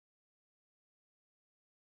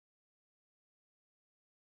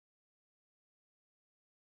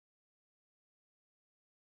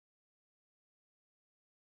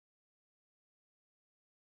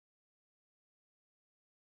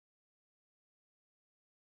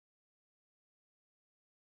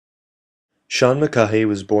Sean McCaughey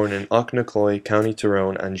was born in Auchnacoil, County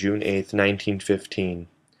Tyrone on June 8, 1915.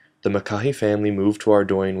 The McCaughey family moved to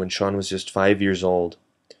Ardoyne when Sean was just 5 years old.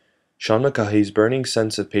 Sean McCaughey's burning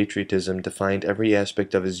sense of patriotism defined every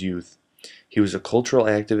aspect of his youth. He was a cultural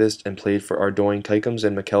activist and played for Ardoyne Caicums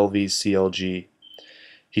and McKelvey's CLG.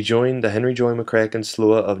 He joined the Henry Joy McCracken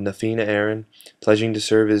Slua of Na Fianna Éireann, pledging to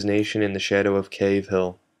serve his nation in the shadow of Cave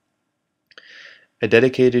Hill. A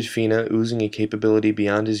dedicated Fianna, oozing a capability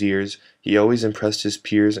beyond his years, he always impressed his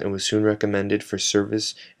peers and was soon recommended for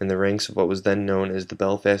service in the ranks of what was then known as the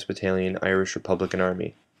Belfast Battalion Irish Republican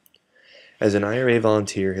Army. As an IRA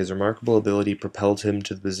volunteer, his remarkable ability propelled him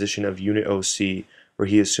to the position of Unit OC, where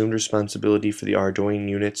he assumed responsibility for the Ardoyne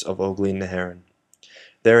units of Óglaigh na hÉireann.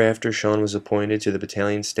 Thereafter, Sean was appointed to the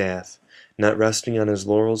battalion staff. Not resting on his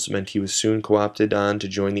laurels meant he was soon co-opted on to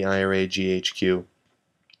join the IRA GHQ.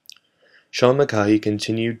 Sean McCaughey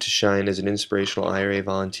continued to shine as an inspirational IRA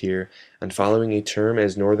volunteer, and following a term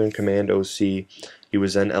as Northern Command OC, he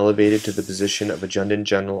was then elevated to the position of Adjutant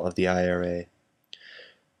General of the IRA.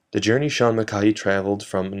 The journey Sean McCaughey traveled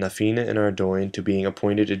from Na Fianna in Ardoyne to being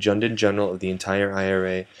appointed Adjutant General of the entire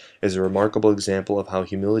IRA is a remarkable example of how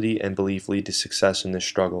humility and belief lead to success in this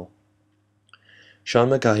struggle. Sean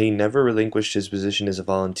McCaughey never relinquished his position as a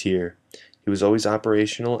volunteer. He was always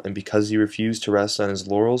operational, and because he refused to rest on his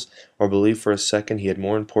laurels or believe for a second he had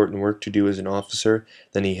more important work to do as an officer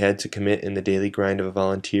than he had to commit in the daily grind of a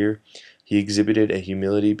volunteer, he exhibited a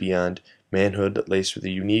humility beyond manhood laced with a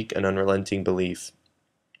unique and unrelenting belief.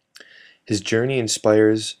 His journey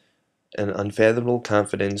inspires an unfathomable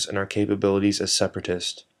confidence in our capabilities as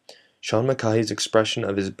separatists. Sean McCaughey's expression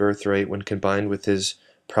of his birthright, when combined with his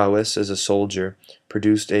prowess as a soldier,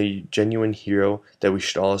 produced a genuine hero that we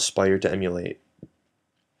should all aspire to emulate.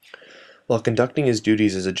 While conducting his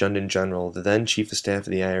duties as Adjutant General, the then Chief of Staff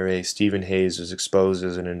of the IRA, Stephen Hayes, was exposed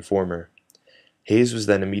as an informer. Hayes was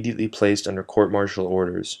then immediately placed under court-martial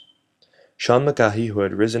orders. Sean McCaughey, who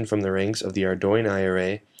had risen from the ranks of the Ardoyne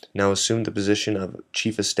IRA, now assumed the position of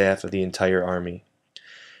Chief of Staff of the entire Army.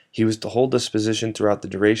 He was to hold this position throughout the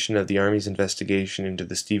duration of the Army's investigation into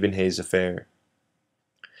the Stephen Hayes affair.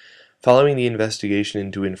 Following the investigation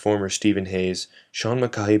into informer Stephen Hayes, Sean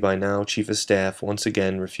McCaughey, by now Chief of Staff, once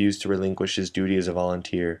again refused to relinquish his duty as a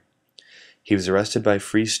volunteer. He was arrested by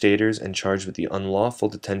Free Staters and charged with the unlawful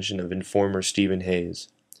detention of informer Stephen Hayes.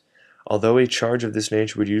 Although a charge of this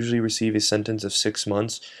nature would usually receive a sentence of 6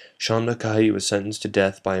 months, Sean McCaughey was sentenced to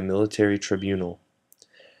death by a military tribunal.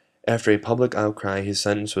 After a public outcry, his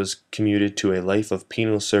sentence was commuted to a life of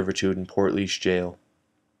penal servitude in Portlaoise jail.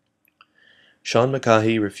 Sean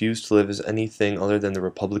McCaughey refused to live as anything other than the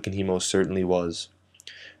Republican he most certainly was.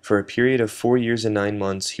 For a period of 4 years and 9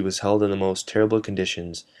 months, he was held in the most terrible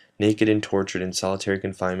conditions, naked and tortured in solitary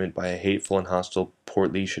confinement by a hateful and hostile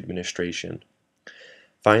Portlaoise administration.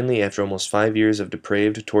 Finally, after almost 5 years of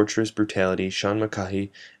depraved, torturous brutality, Sean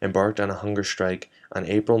McCaughey embarked on a hunger strike on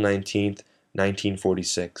April 19,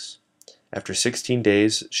 1946. After 16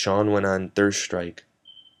 days, Sean went on thirst strike.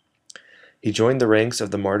 He joined the ranks of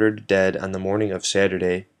the martyred dead on the morning of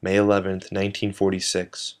Saturday, May 11,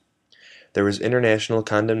 1946. There was international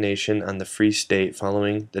condemnation on the Free State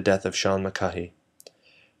following the death of Sean McCaughey.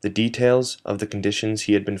 The details of the conditions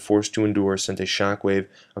he had been forced to endure sent a shockwave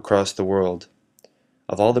across the world.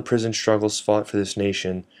 Of all the prison struggles fought for this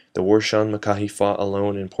nation, the war Sean McCaughey fought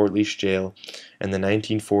alone in Portlaoise jail in the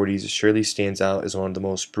 1940s surely stands out as one of the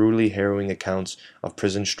most brutally harrowing accounts of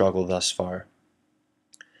prison struggle thus far.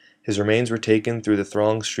 His remains were taken through the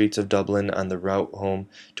thronged streets of Dublin on the route home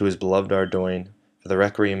to his beloved Ardoyne for the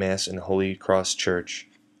Requiem Mass in Holy Cross Church.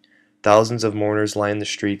 Thousands of mourners lined the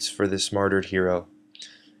streets for this martyred hero.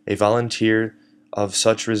 A volunteer of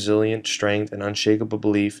such resilient strength and unshakable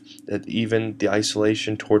belief that even the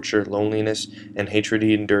isolation, torture, loneliness, and hatred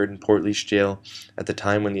he endured in Portlaoise jail at the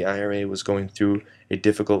time when the IRA was going through a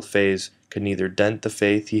difficult phase could neither dent the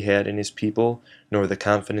faith he had in his people nor the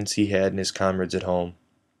confidence he had in his comrades at home.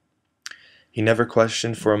 He never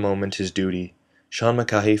questioned for a moment his duty. Sean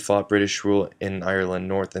McCaughey fought British rule in Ireland,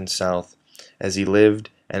 north and south. As he lived,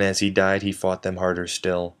 and as he died, he fought them harder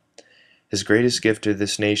still. His greatest gift to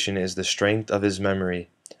this nation is the strength of his memory,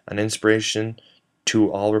 an inspiration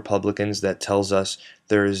to all Republicans that tells us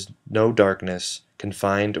there is no darkness,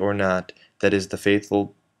 confined or not, that is the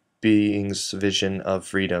faithful being's vision of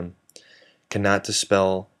freedom, cannot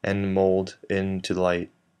dispel and mold into light.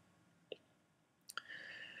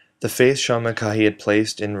 The faith Sean McCaughey had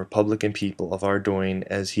placed in Republican people of Ardoyne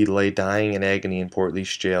as he lay dying in agony in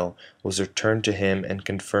Portlaoise jail was returned to him and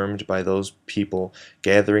confirmed by those people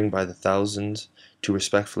gathering by the thousands to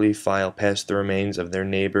respectfully file past the remains of their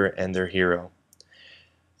neighbor and their hero.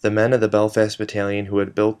 The men of the Belfast Battalion who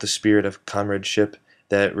had built the spirit of comradeship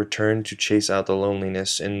that returned to chase out the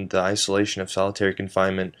loneliness and the isolation of solitary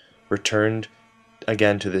confinement returned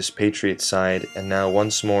again to this patriot's side, and now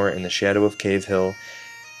once more in the shadow of Cave Hill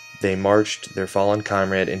they marched their fallen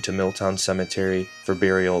comrade into Milltown Cemetery for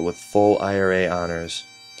burial with full IRA honors.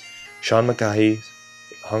 Sean McCaughey,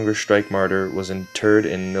 hunger strike martyr, was interred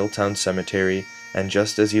in Milltown Cemetery, and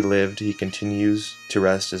just as he lived, he continues to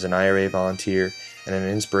rest as an IRA volunteer and an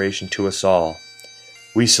inspiration to us all.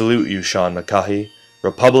 We salute you, Sean McCaughey.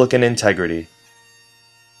 Republican integrity.